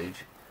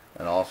voltage,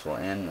 and also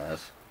in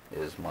this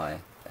is my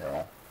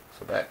L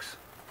sub X.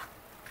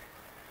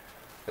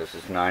 This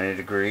is 90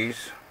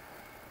 degrees.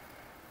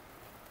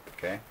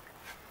 Okay.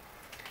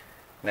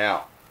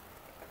 Now,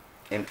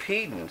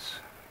 impedance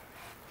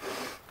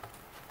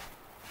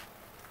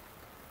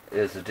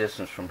is the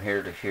distance from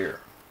here to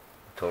here.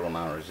 Total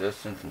amount of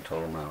resistance and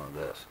total amount of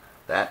this.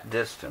 That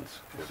distance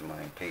is my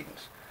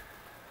impedance.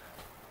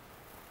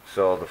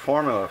 So the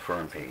formula for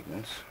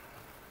impedance,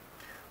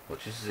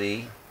 which is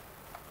Z,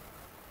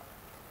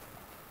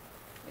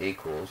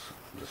 equals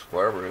the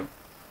square root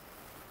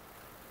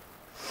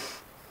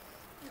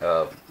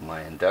of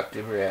my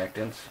inductive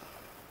reactance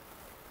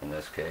in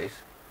this case,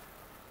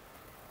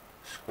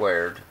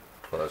 squared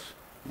plus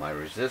my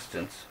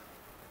resistance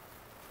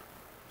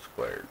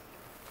squared.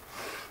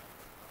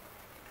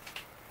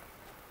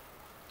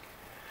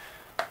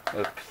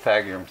 The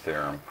Pythagorean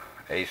theorem,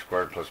 a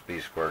squared plus b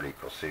squared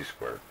equals c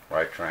squared.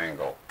 Right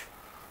triangle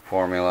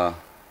formula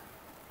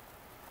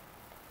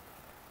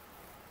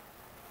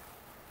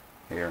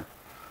here.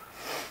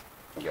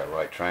 You got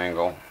right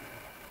triangle,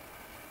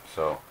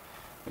 so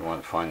you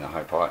want to find the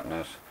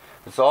hypotenuse.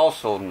 It's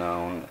also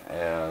known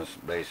as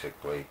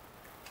basically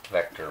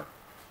vector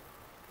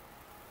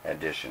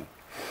addition.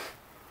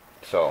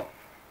 So,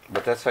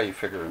 but that's how you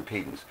figure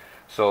impedance.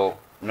 So,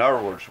 in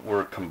other words,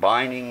 we're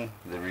combining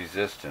the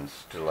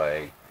resistance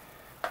delay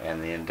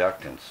and the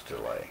inductance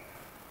delay.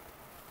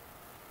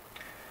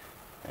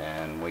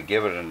 And we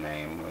give it a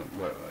name.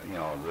 You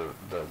know,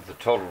 the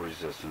total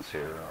resistance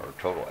here, or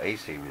total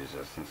AC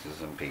resistance, is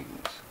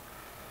impedance.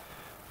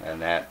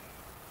 And that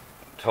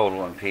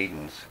total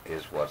impedance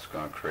is what's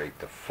going to create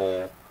the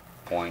full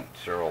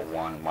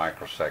 0.01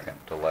 microsecond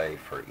delay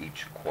for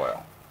each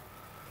coil.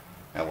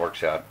 And it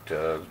works out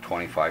to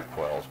 25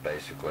 coils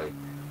basically.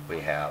 We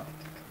have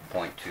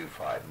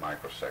 0.25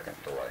 microsecond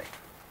delay.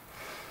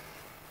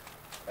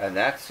 And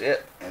that's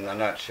it in a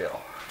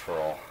nutshell for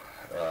all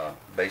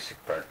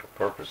basic practical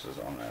purposes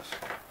on this.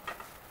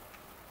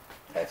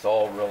 That's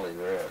all really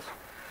there is.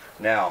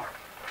 Now,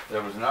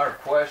 there was another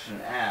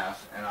question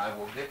asked, and I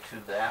will get to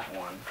that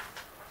one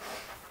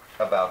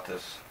about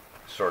this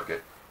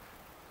circuit,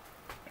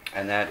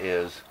 and that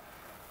is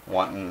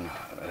wanting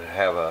to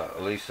have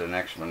at least an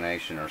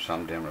explanation or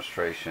some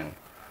demonstration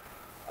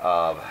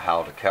of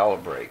how to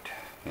calibrate.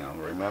 You know,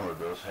 remember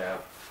those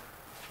have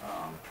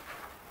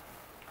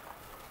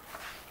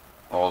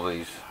all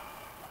these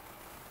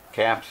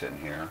caps in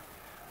here,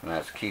 and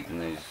that's keeping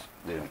the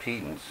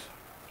impedance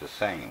the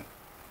same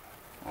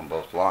on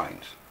both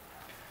lines.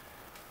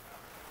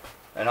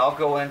 And I'll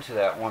go into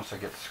that once I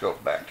get the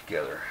scope back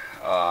together.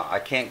 I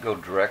can't go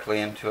directly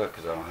into it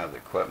because I don't have the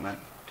equipment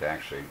to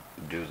actually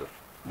do the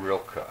real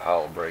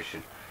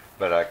calibration,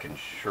 but I can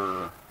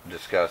sure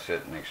discuss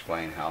it and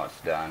explain how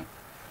it's done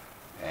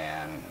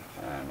and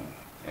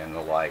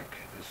the like.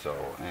 So,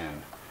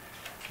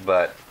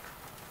 but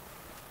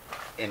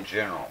in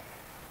general,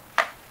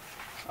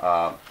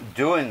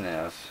 doing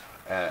this,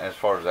 as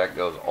far as that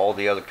goes, all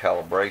the other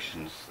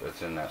calibrations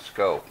that's in that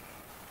scope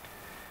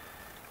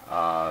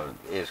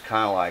is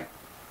kind of like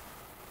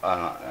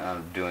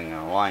doing an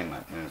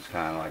alignment, and it's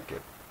kind of like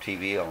a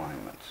TV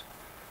alignments.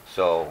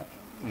 So,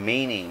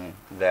 meaning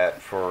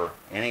that for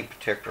any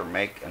particular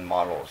make and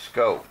model of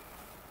scope,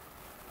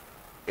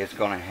 it's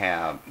going to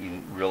have,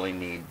 you really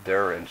need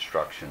their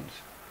instructions,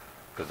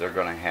 because they're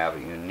going to have a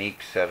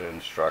unique set of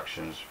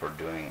instructions for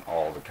doing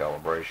all the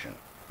calibration,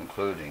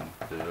 including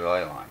the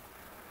delay line.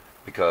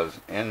 Because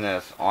in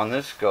this, on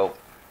this scope,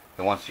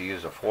 it wants to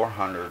use a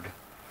 400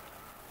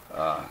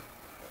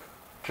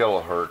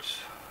 kilohertz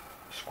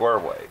square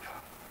wave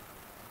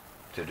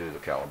to do the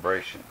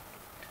calibration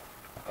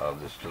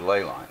of this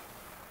delay line.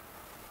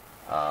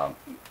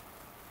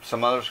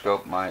 Some other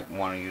scope might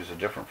want to use a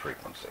different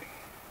frequency,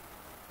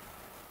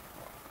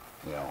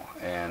 you know,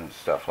 and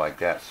stuff like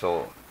that.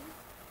 So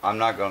I'm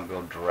not going to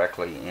go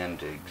directly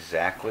into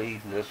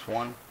exactly this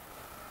one.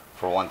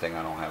 For one thing,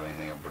 I don't have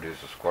anything to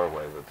produce a square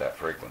wave with that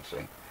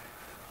frequency.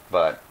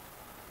 But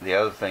the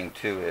other thing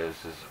too is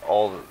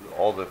all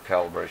the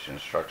calibration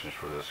instructions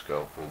for this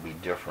scope will be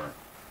different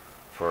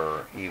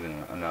for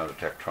even another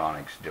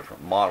Tektronix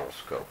different model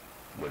scope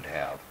would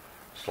have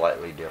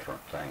slightly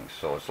different things.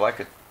 So it's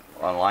like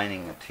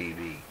aligning a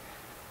TV.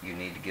 You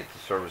need to get the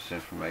service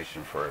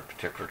information for a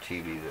particular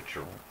TV that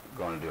you're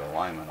going to do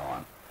alignment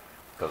on,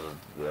 because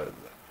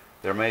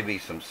there may be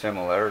some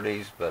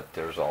similarities, but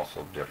there's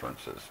also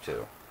differences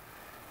too.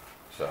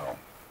 So,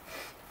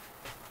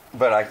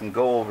 but I can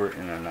go over it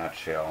in a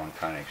nutshell and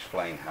kind of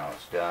explain how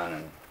it's done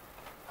and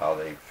how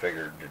they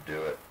figured to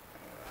do it,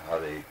 how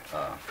they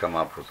come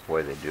up with the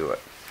way they do it.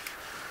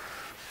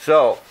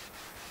 So,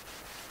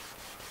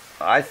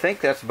 I think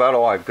that's about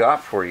all I've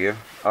got for you.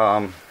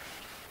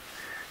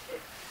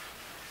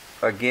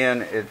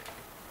 Again,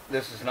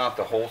 this is not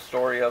the whole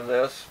story of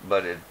this,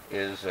 but it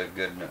is a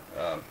good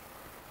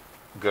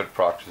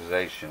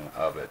approximation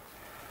of it.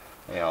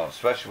 You know,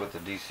 especially with the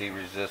DC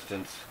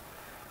resistance.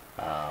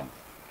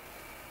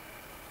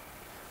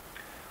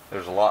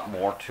 There's a lot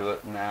more to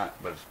it than that,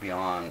 but it's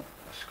beyond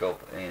the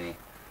scope of any,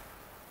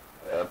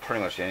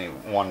 pretty much any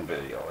one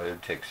video. It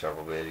would take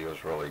several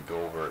videos really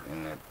go over it,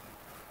 and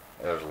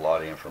there's a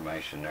lot of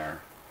information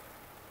there.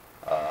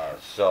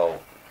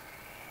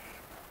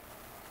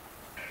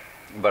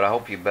 But I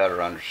hope you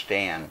better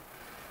understand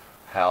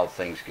how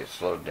things get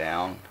slowed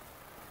down,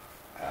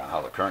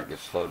 how the current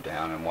gets slowed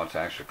down, and what's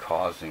actually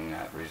causing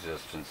that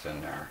resistance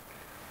in there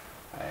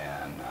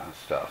and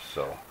stuff.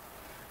 So,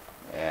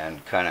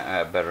 and kind of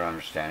have a better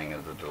understanding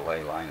of the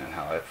delay line and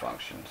how it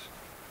functions.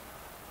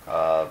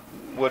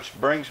 Which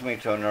brings me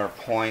to another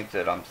point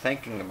that I'm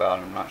thinking about.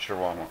 I'm not sure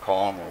what I'm going to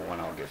call them or when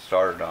I'll get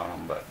started on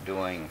them, but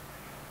doing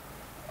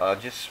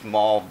just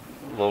small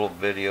little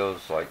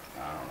videos, like,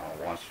 I don't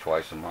know, once,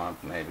 twice a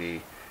month,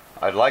 maybe.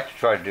 I'd like to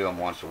try to do them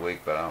once a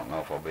week, but I don't know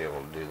if I'll be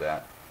able to do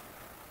that.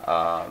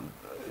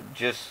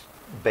 Just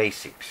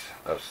basics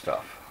of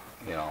stuff,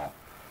 you know.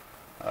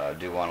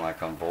 Do one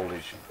like on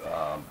voltage,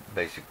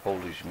 basic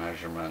voltage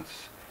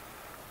measurements,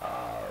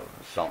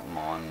 something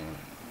on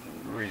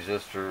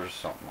resistors,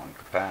 something on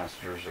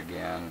capacitors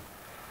again.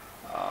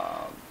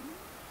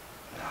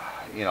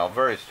 You know,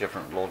 various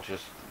different little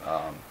just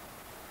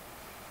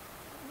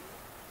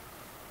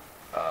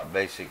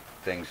basic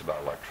things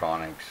about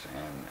electronics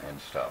and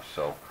stuff.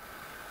 So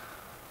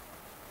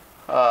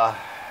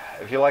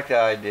if you like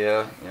that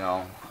idea, you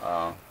know,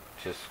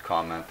 just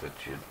comment that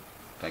you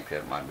think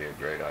that might be a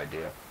great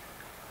idea.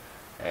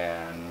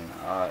 And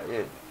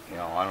you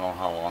know, I don't know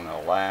how long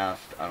it'll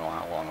last. I don't know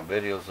how long the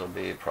videos will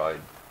be. Probably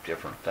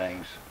different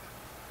things,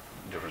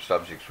 different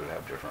subjects would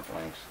have different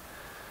lengths.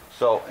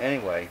 So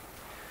anyway,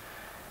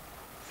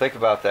 think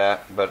about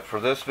that. But for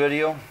this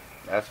video,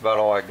 that's about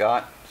all I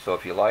got. So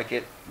if you like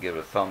it, give it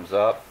a thumbs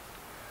up.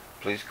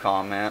 Please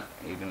comment.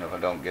 Even if I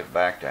don't get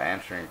back to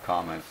answering your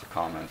comments, the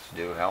comments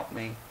do help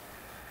me,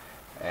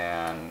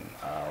 and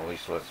at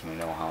least lets me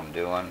know how I'm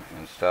doing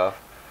and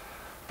stuff.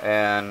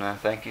 And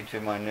thank you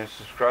to my new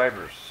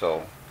subscribers.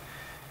 So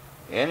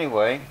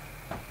anyway,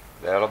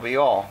 that'll be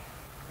all.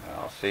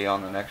 I'll see you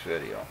on the next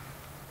video.